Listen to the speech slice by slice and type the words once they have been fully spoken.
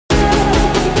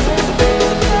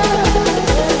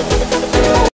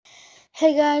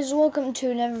Hey guys, welcome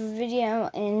to another video,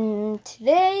 and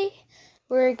today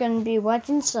we're going to be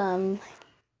watching some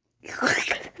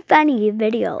funny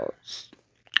videos.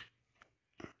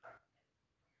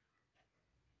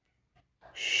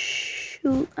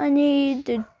 Shoot, I need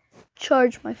to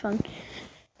charge my phone.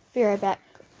 Be right back.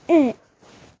 Alright.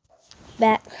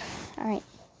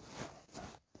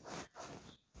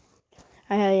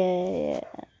 Yeah.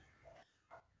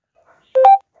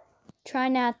 Try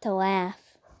not to laugh.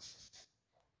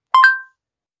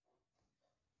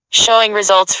 Showing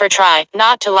results for try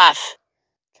not to laugh.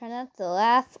 Try not to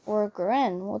laugh or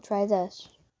grin. We'll try this.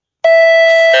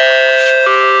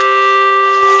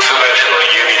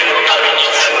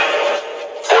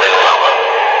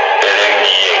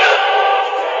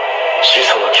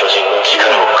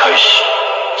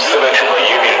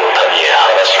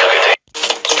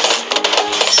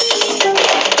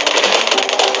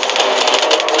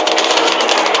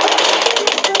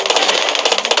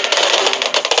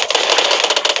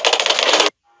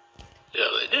 Yeah,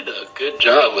 they did a good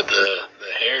job with the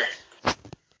hair.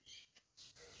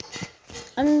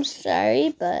 I'm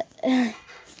sorry, but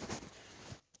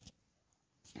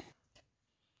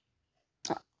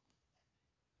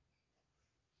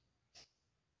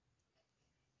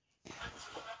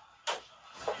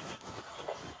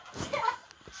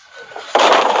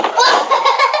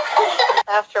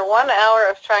After 1 hour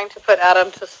of trying to put Adam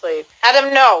to sleep.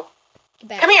 Adam, no.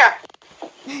 Come here.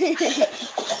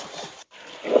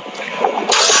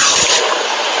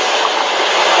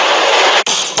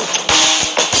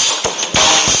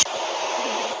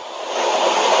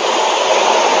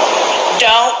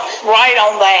 Don't write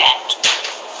on that.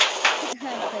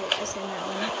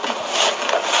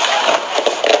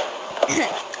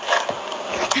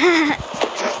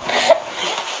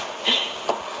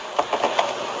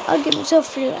 I'll give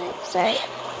myself 3 likes, sorry.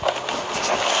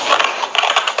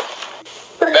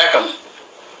 Beckham.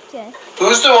 Okay.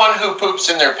 Who's the one who poops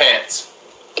in their pants?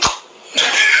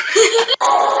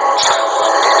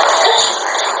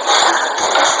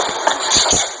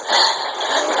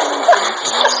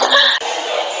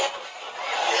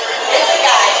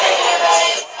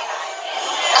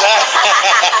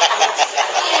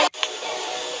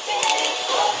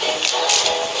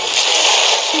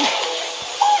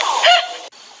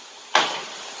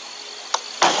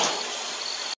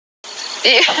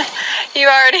 You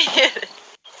already hit it.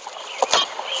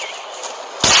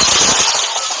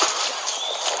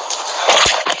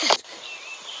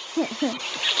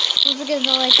 Don't forget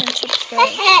to like and subscribe.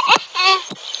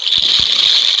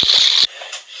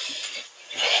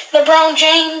 LeBron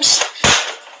James.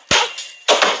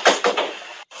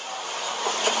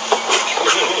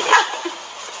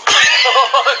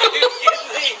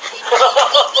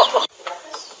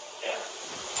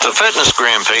 The Fitness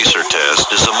Gram Pacer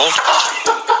test is a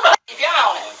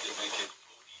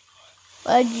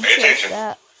Why'd you choose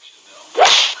that?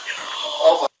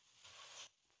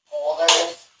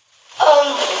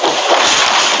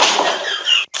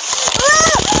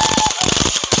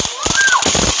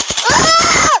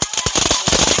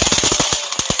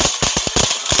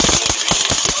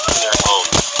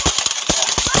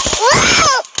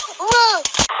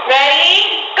 Ready?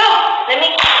 Go. Let me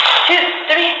 2,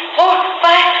 3, 4,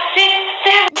 5, 6,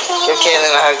 7. Give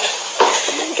Kaylin a hug.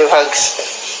 Give hugs.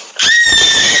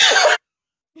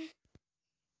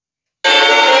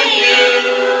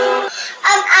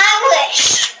 I wish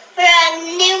for a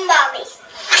new mommy.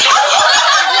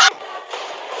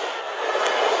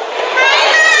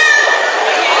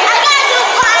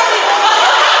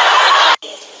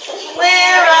 We're a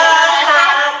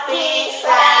happy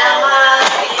family.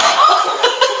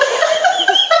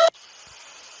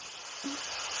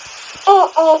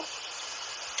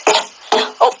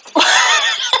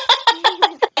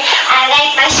 I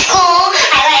like my school.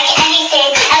 I like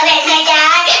anything. I like my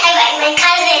dad. I like my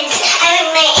cousins. I like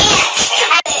my aunts.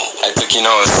 I took your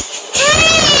nose.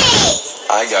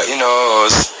 I got your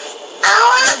nose.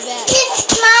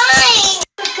 It's mine.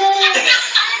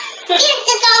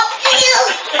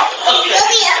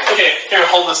 Okay, here,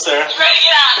 hold this there.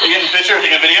 Are you getting a picture? Are you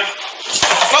taking a video? I'm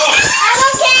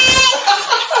okay.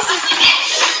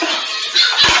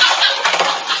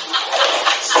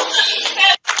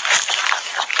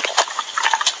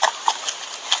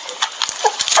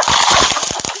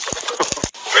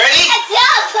 Ready?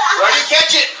 Ready?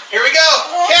 Catch it. Here we go.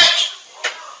 Catch.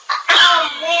 Oh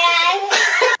man.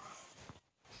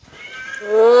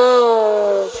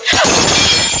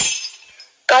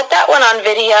 Got that one on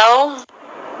video.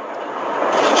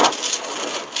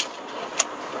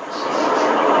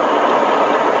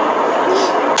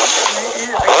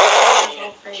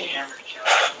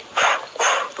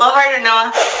 Blow harder,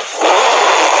 Noah.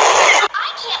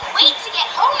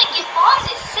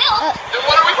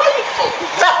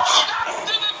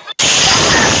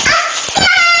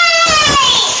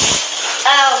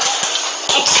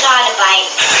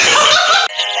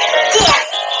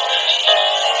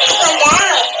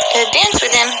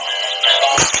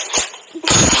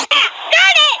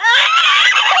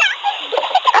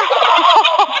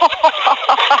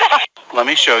 let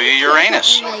me show you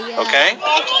Uranus. Oh my God. Okay?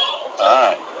 All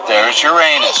right. There's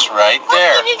Uranus right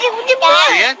there. You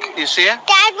see it? You see it?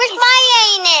 Dad, where's my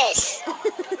anus?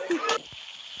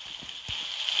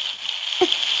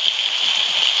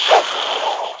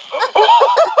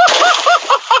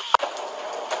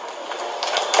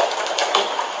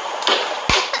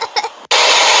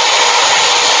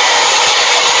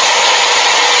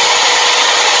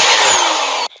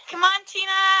 Come on,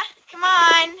 Tina. Come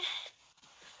on.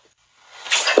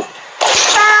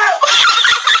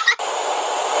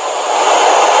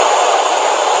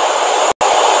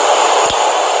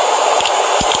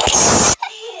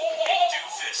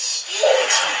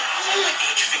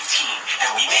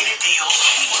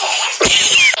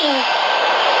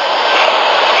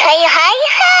 Hi, hi,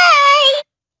 hi.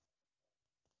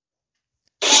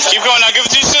 Keep going now. Give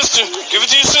it to your sister. Give it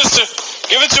to your sister.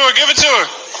 Give it to her. Give it to her.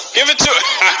 Give it to her.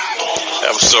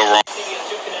 That was so wrong.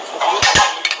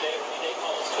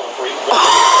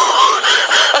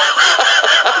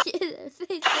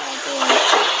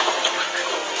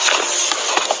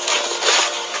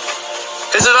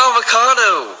 It's an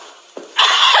avocado.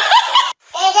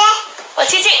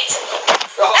 What's his it?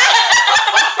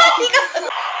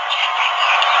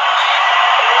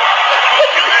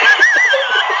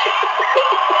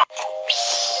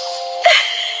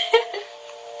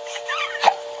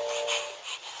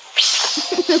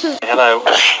 Hello.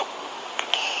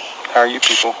 How are you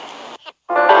people?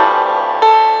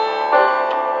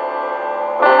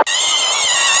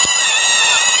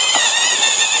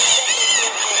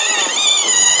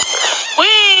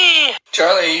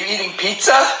 Charlie, are you eating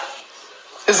pizza?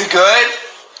 Is it good?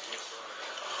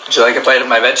 Would you like a bite of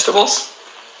my vegetables?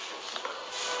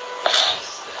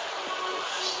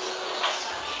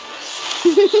 Say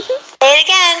it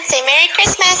again. Say Merry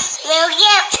Christmas.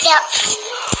 Yep.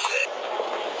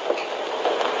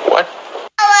 What?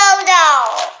 Hello, no.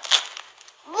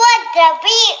 What the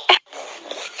beat?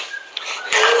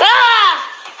 Ah!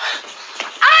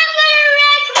 I'm gonna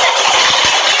wreck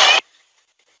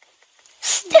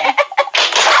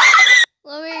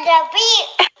Let me, the beat.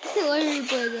 let me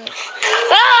play that.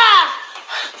 Ah!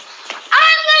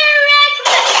 I'm gonna wreck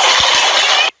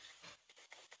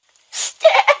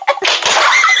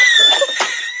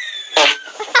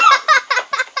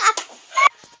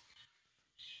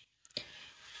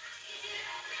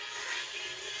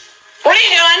What are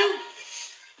you doing?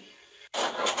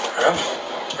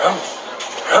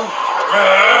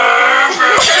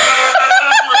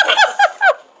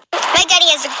 My daddy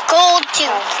has a gold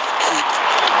tooth.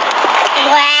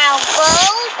 Wow,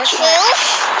 gold tooth?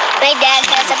 My dad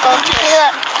has a gold tooth.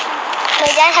 Look, my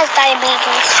dad has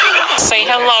diabetes. Say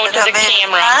hello to the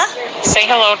camera. Say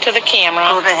hello to the camera.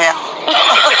 Go to hell.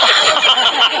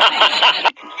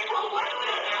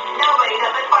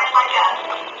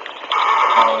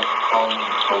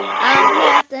 I'm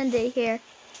gonna have to end it here.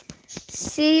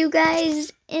 See you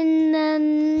guys in the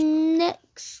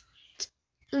next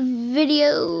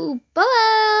video.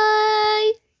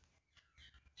 Bye.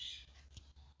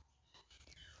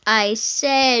 I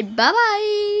said bye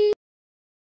bye.